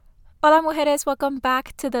Hola, mujeres. Welcome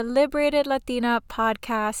back to the Liberated Latina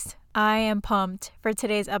podcast. I am pumped for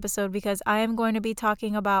today's episode because I am going to be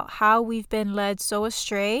talking about how we've been led so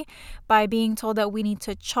astray by being told that we need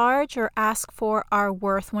to charge or ask for our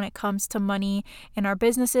worth when it comes to money in our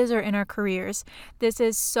businesses or in our careers. This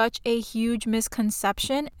is such a huge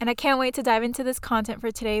misconception, and I can't wait to dive into this content for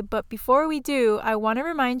today. But before we do, I want to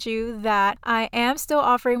remind you that I am still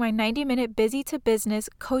offering my 90-minute Busy to Business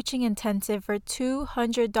coaching intensive for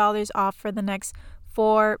 $200 off for the next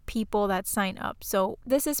 4 people that sign up. So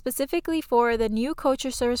this is specifically for the new coach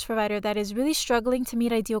or service provider that is really struggling to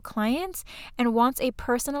meet ideal clients and wants a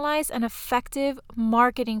personalized and effective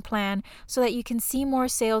marketing plan so that you can see more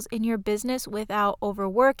sales in your business without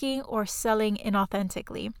overworking or selling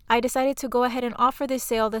inauthentically. I decided to go ahead and offer this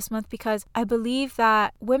sale this month because I believe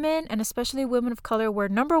that women, and especially women of color, were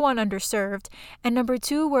number one, underserved, and number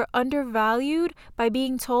two, were undervalued by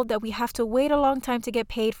being told that we have to wait a long time to get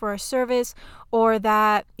paid for our service, or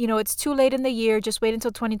that, it's too late in the year, just wait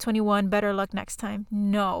until 2021, better luck next time.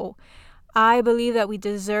 No, I believe that we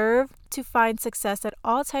deserve to find success at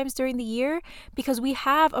all times during the year because we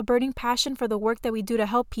have a burning passion for the work that we do to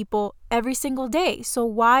help people every single day. So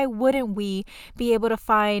why wouldn't we be able to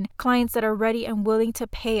find clients that are ready and willing to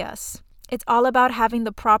pay us? It's all about having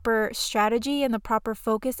the proper strategy and the proper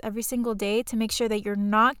focus every single day to make sure that you're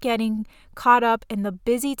not getting caught up in the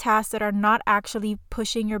busy tasks that are not actually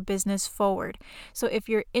pushing your business forward. So if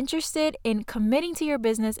you're interested in committing to your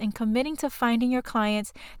business and committing to finding your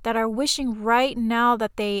clients that are wishing right now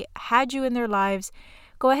that they had you in their lives,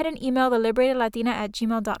 go ahead and email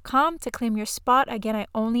theliberatedlatina@gmail.com to claim your spot. Again, I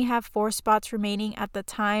only have 4 spots remaining at the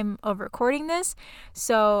time of recording this.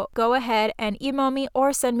 So go ahead and email me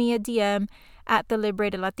or send me a DM at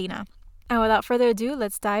theliberatedlatina. And without further ado,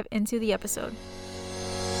 let's dive into the episode.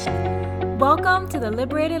 Welcome to the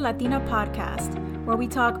Liberated Latina podcast, where we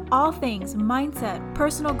talk all things mindset,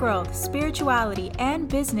 personal growth, spirituality, and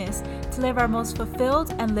business to live our most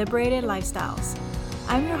fulfilled and liberated lifestyles.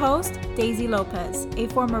 I'm your host, Daisy Lopez, a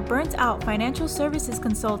former burnt-out financial services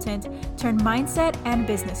consultant turned mindset and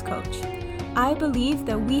business coach. I believe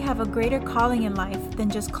that we have a greater calling in life than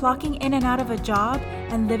just clocking in and out of a job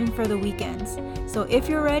and living for the weekends. So if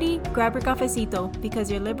you're ready, grab your cafecito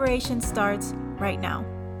because your liberation starts right now.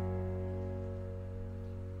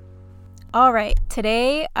 All right,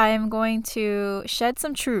 today I'm going to shed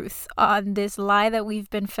some truth on this lie that we've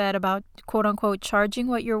been fed about quote-unquote charging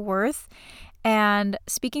what you're worth, and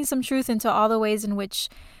speaking some truth into all the ways in which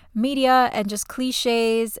media and just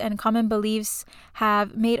cliches and common beliefs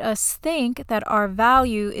have made us think that our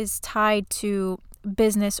value is tied to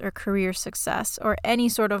business or career success or any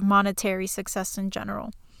sort of monetary success in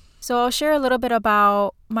general. So I'll share a little bit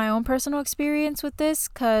about my own personal experience with this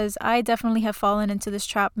because I definitely have fallen into this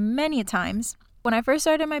trap many times. When I first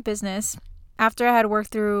started my business, after I had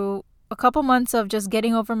worked through a couple months of just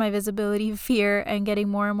getting over my visibility fear and getting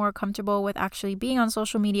more and more comfortable with actually being on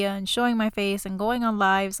social media and showing my face and going on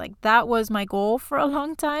lives, like that was my goal for a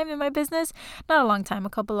long time in my business. Not a long time, a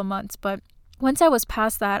couple of months. But once I was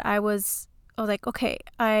past that, I was like, okay,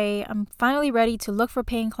 I'm finally ready to look for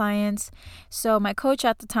paying clients. So my coach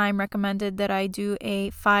at the time recommended that I do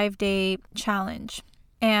a 5-day challenge.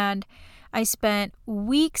 And I spent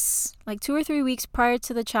weeks, like 2 or 3 weeks prior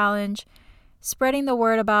to the challenge, spreading the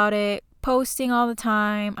word about it, posting all the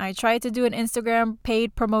time. I tried to do an Instagram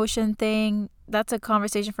paid promotion thing. That's a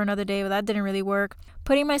conversation for another day, but that didn't really work.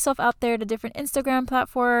 Putting myself out there to different Instagram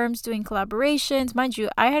platforms, doing collaborations. Mind you,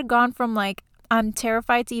 I had gone from I'm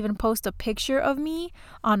terrified to even post a picture of me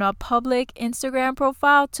on a public Instagram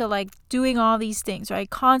profile to doing all these things, right?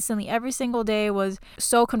 Constantly, every single day was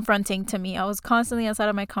so confronting to me. I was constantly outside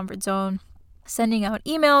of my comfort zone, sending out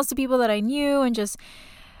emails to people that I knew and just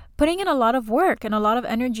putting in a lot of work and a lot of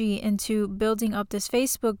energy into building up this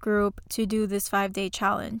Facebook group to do this 5-day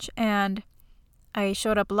challenge. And I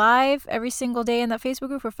showed up live every single day in that Facebook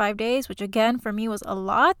group for 5 days, which again, for me was a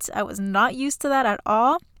lot. I was not used to that at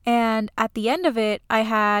all. And at the end of it, I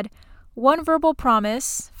had one verbal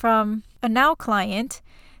promise from a now client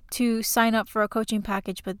to sign up for a coaching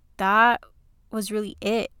package, but that was really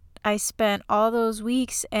it. I spent all those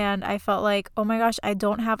weeks and I felt like, oh my gosh, I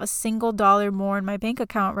don't have a single dollar more in my bank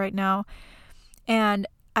account right now. And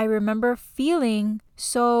I remember feeling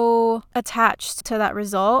so attached to that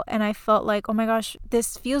result. And I felt like, oh my gosh,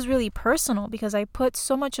 this feels really personal because I put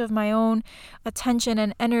so much of my own attention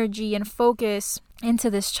and energy and focus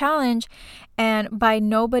into this challenge. And by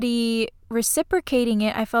nobody reciprocating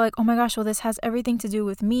it, I felt like, oh my gosh, well, this has everything to do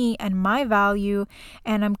with me and my value.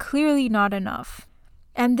 And I'm clearly not enough.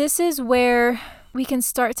 And this is where we can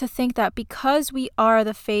start to think that because we are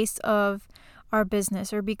the face of our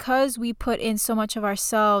business, or because we put in so much of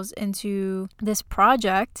ourselves into this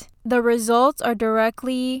project, the results are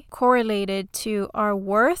directly correlated to our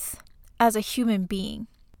worth as a human being.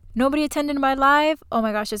 Nobody attended my live. Oh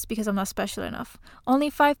my gosh, it's because I'm not special enough. Only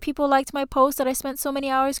 5 people liked my post that I spent so many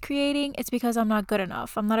hours creating. It's because I'm not good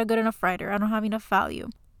enough. I'm not a good enough writer. I don't have enough value.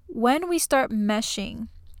 When we start meshing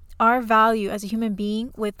our value as a human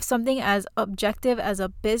being with something as objective as a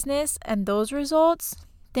business and those results,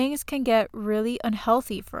 things can get really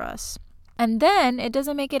unhealthy for us. And then it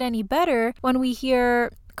doesn't make it any better when we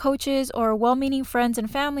hear coaches or well-meaning friends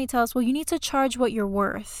and family tell us, well, you need to charge what you're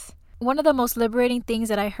worth. One of the most liberating things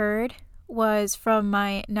that I heard was from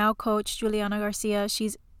my now coach, Juliana Garcia.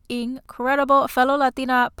 She's incredible, fellow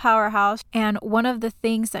Latina powerhouse. And one of the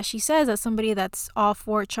things that she says, as somebody that's all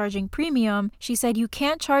for charging premium, she said, you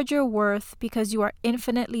can't charge your worth because you are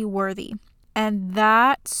infinitely worthy. And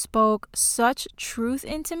that spoke such truth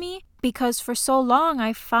into me, because for so long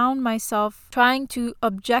I found myself trying to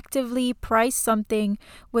objectively price something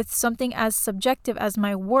with something as subjective as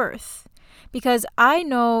my worth. Because I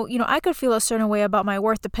know, I could feel a certain way about my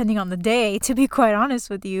worth depending on the day, to be quite honest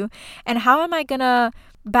with you. And how am I going to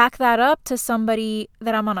back that up to somebody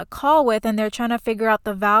that I'm on a call with and they're trying to figure out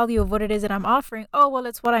the value of what it is that I'm offering? Oh, well,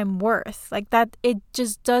 it's what I'm worth. Like that, it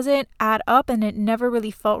just doesn't add up, and it never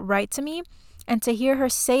really felt right to me. And to hear her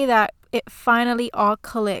say that, it finally all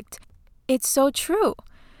clicked. It's so true.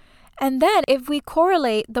 And then if we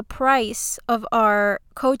correlate the price of our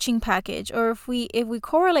coaching package, or if we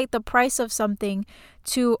correlate the price of something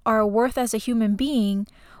to our worth as a human being,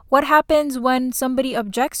 what happens when somebody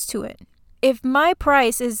objects to it? If my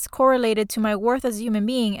price is correlated to my worth as a human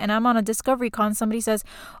being and I'm on a discovery call and somebody says,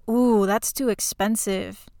 ooh, that's too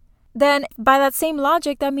expensive, then by that same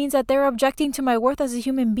logic, that means that they're objecting to my worth as a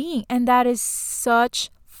human being. And that is such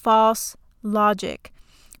false logic,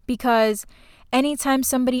 because anytime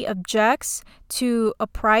somebody objects to a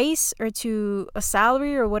price or to a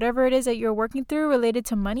salary or whatever it is that you're working through related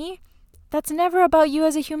to money, that's never about you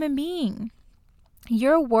as a human being.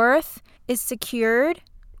 Your worth is secured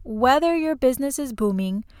whether your business is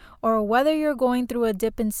booming or whether you're going through a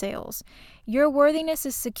dip in sales. Your worthiness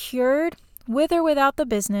is secured with or without the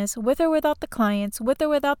business, with or without the clients, with or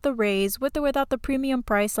without the raise, with or without the premium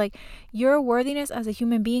price. Like, your worthiness as a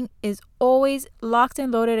human being is always locked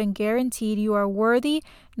and loaded and guaranteed. You are worthy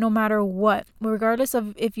no matter what. Regardless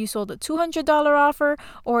of if you sold a $200 offer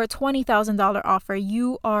or a $20,000 offer,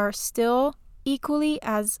 you are still equally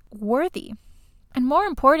as worthy. And more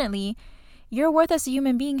importantly, your worth as a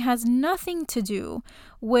human being has nothing to do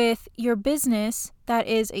with your business that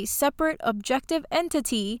is a separate objective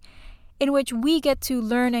entity in which we get to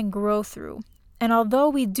learn and grow through. And although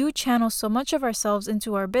we do channel so much of ourselves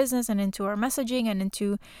into our business and into our messaging and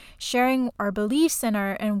into sharing our beliefs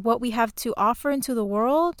and what we have to offer into the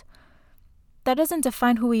world, that doesn't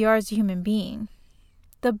define who we are as a human being.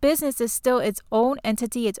 The business is still its own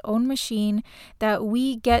entity, its own machine that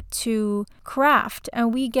we get to craft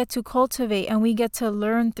and we get to cultivate and we get to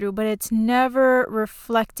learn through, but it's never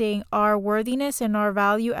reflecting our worthiness and our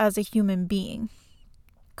value as a human being.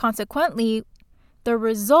 Consequently, the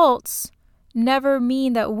results never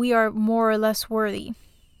mean that we are more or less worthy.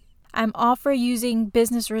 I'm all for using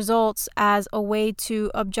business results as a way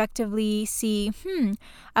to objectively see,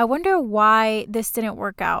 I wonder why this didn't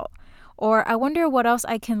work out. Or I wonder what else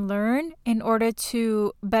I can learn in order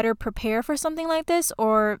to better prepare for something like this,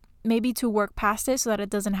 or maybe to work past it so that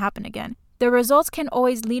it doesn't happen again. The results can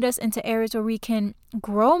always lead us into areas where we can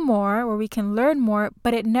grow more, where we can learn more,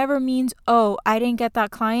 but it never means, oh, I didn't get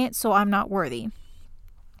that client, so I'm not worthy.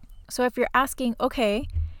 So if you're asking, okay,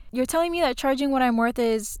 you're telling me that charging what I'm worth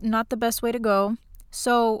is not the best way to go,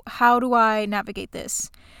 so how do I navigate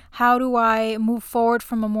this? How do I move forward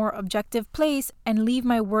from a more objective place and leave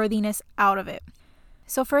my worthiness out of it?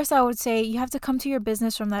 So first I would say you have to come to your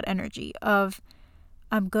business from that energy of,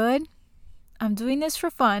 I'm good, I'm doing this for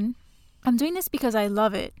fun, I'm doing this because I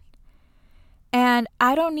love it. And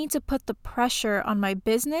I don't need to put the pressure on my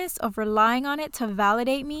business of relying on it to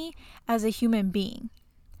validate me as a human being.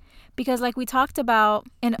 Because like we talked about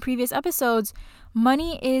in previous episodes,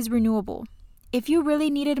 money is renewable. If you really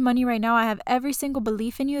needed money right now, I have every single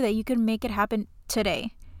belief in you that you can make it happen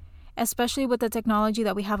today, especially with the technology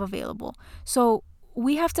that we have available. So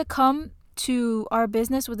we have to come to our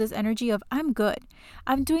business with this energy of, I'm good.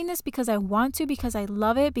 I'm doing this because I want to, because I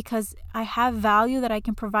love it, because I have value that I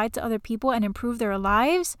can provide to other people and improve their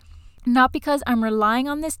lives, not because I'm relying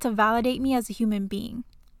on this to validate me as a human being.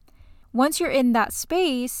 Once you're in that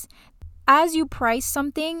space, as you price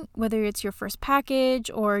something, whether it's your first package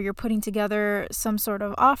or you're putting together some sort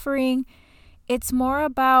of offering, It's more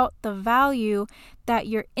about the value that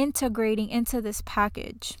you're integrating into this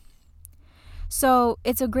package. So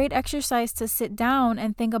it's a great exercise to sit down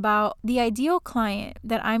and think about the ideal client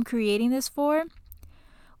that I'm creating this for.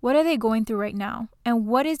 What are they going through right now? And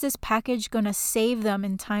what is this package going to save them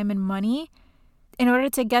in time and money in order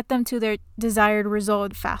to get them to their desired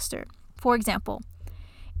result faster? For example,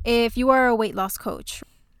 if you are a weight loss coach,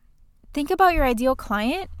 think about your ideal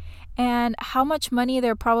client and how much money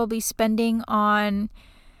they're probably spending on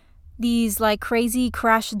these like crazy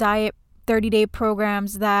crash diet 30-day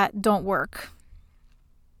programs that don't work.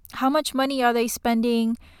 How much money are they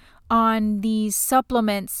spending on these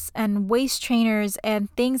supplements and waist trainers and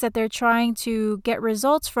things that they're trying to get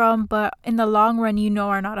results from, but in the long run,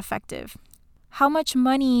 are not effective? How much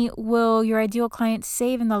money will your ideal client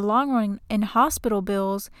save in the long run in hospital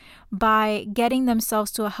bills by getting themselves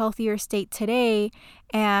to a healthier state today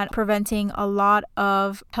and preventing a lot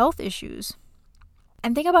of health issues?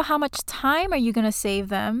 And think about how much time are you going to save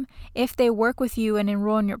them if they work with you and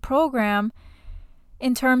enroll in your program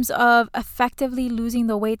in terms of effectively losing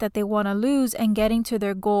the weight that they want to lose and getting to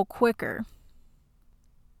their goal quicker.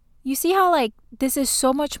 You see how this is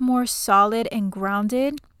so much more solid and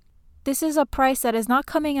grounded? This is a price that is not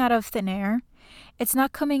coming out of thin air. It's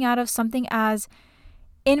not coming out of something as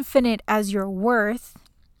infinite as your worth.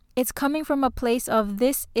 It's coming from a place of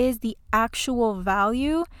this is the actual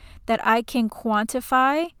value that I can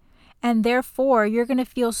quantify, and therefore you're going to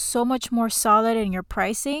feel so much more solid in your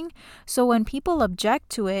pricing. So when people object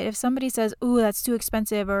to it, if somebody says, ooh, that's too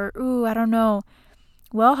expensive, or ooh, I don't know,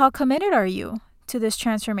 well, how committed are you to this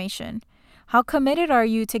transformation? How committed are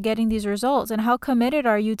you to getting these results? And how committed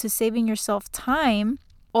are you to saving yourself time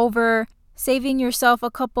over saving yourself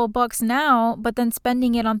a couple bucks now, but then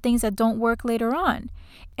spending it on things that don't work later on?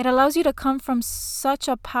 It allows you to come from such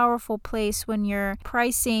a powerful place when you're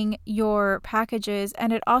pricing your packages,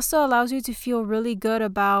 and it also allows you to feel really good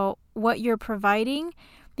about what you're providing,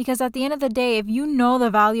 because at the end of the day, if you know the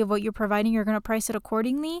value of what you're providing, you're going to price it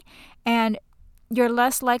accordingly, and you're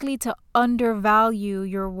less likely to undervalue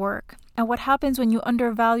your work. And what happens when you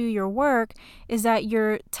undervalue your work is that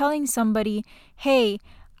you're telling somebody, hey,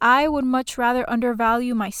 I would much rather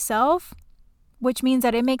undervalue myself, which means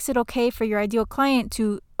that it makes it okay for your ideal client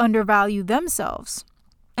to undervalue themselves.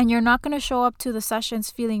 And you're not going to show up to the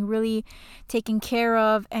sessions feeling really taken care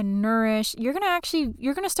of and nourished. You're going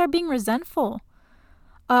to start being resentful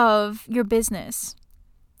of your business.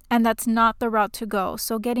 And that's not the route to go.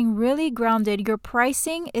 So getting really grounded, your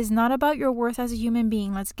pricing is not about your worth as a human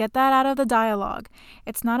being. Let's get that out of the dialogue.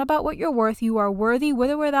 It's not about what you're worth. You are worthy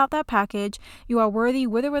with or without that package. You are worthy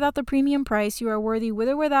with or without the premium price. You are worthy with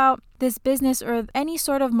or without this business or any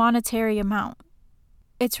sort of monetary amount.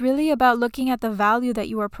 It's really about looking at the value that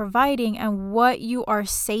you are providing and what you are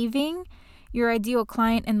saving your ideal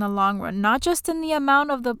client in the long run, not just in the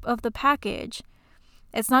amount of the package.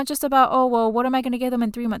 It's not just about, oh, well, what am I going to give them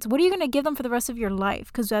in 3 months? What are you going to give them for the rest of your life?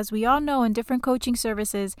 Because as we all know in different coaching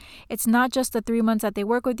services, it's not just the 3 months that they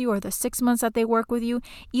work with you or the 6 months that they work with you.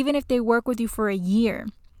 Even if they work with you for a year,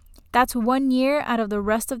 that's 1 year out of the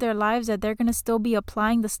rest of their lives that they're going to still be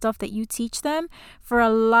applying the stuff that you teach them for a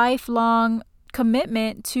lifelong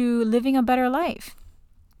commitment to living a better life.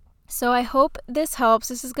 So I hope this helps.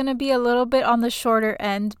 This is going to be a little bit on the shorter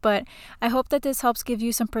end, but I hope that this helps give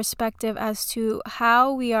you some perspective as to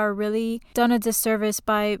how we are really done a disservice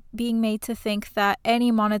by being made to think that any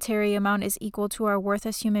monetary amount is equal to our worth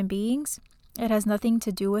as human beings. It has nothing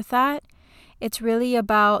to do with that. It's really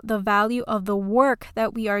about the value of the work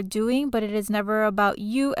that we are doing, but it is never about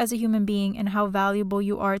you as a human being and how valuable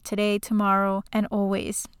you are today, tomorrow, and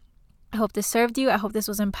always. I hope this served you. I hope this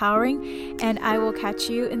was empowering, and I will catch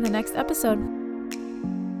you in the next episode.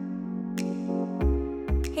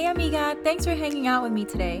 Hey amiga, thanks for hanging out with me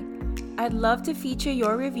today. I'd love to feature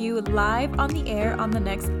your review live on the air on the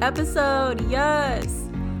next episode. Yes!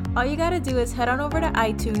 All you gotta do is head on over to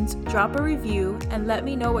iTunes, drop a review, and let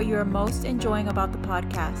me know what you're most enjoying about the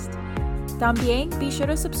podcast. También, be sure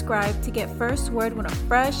to subscribe to get first word when a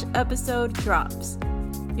fresh episode drops.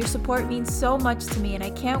 Your support means so much to me, and I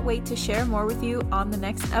can't wait to share more with you on the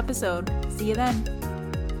next episode. See you then.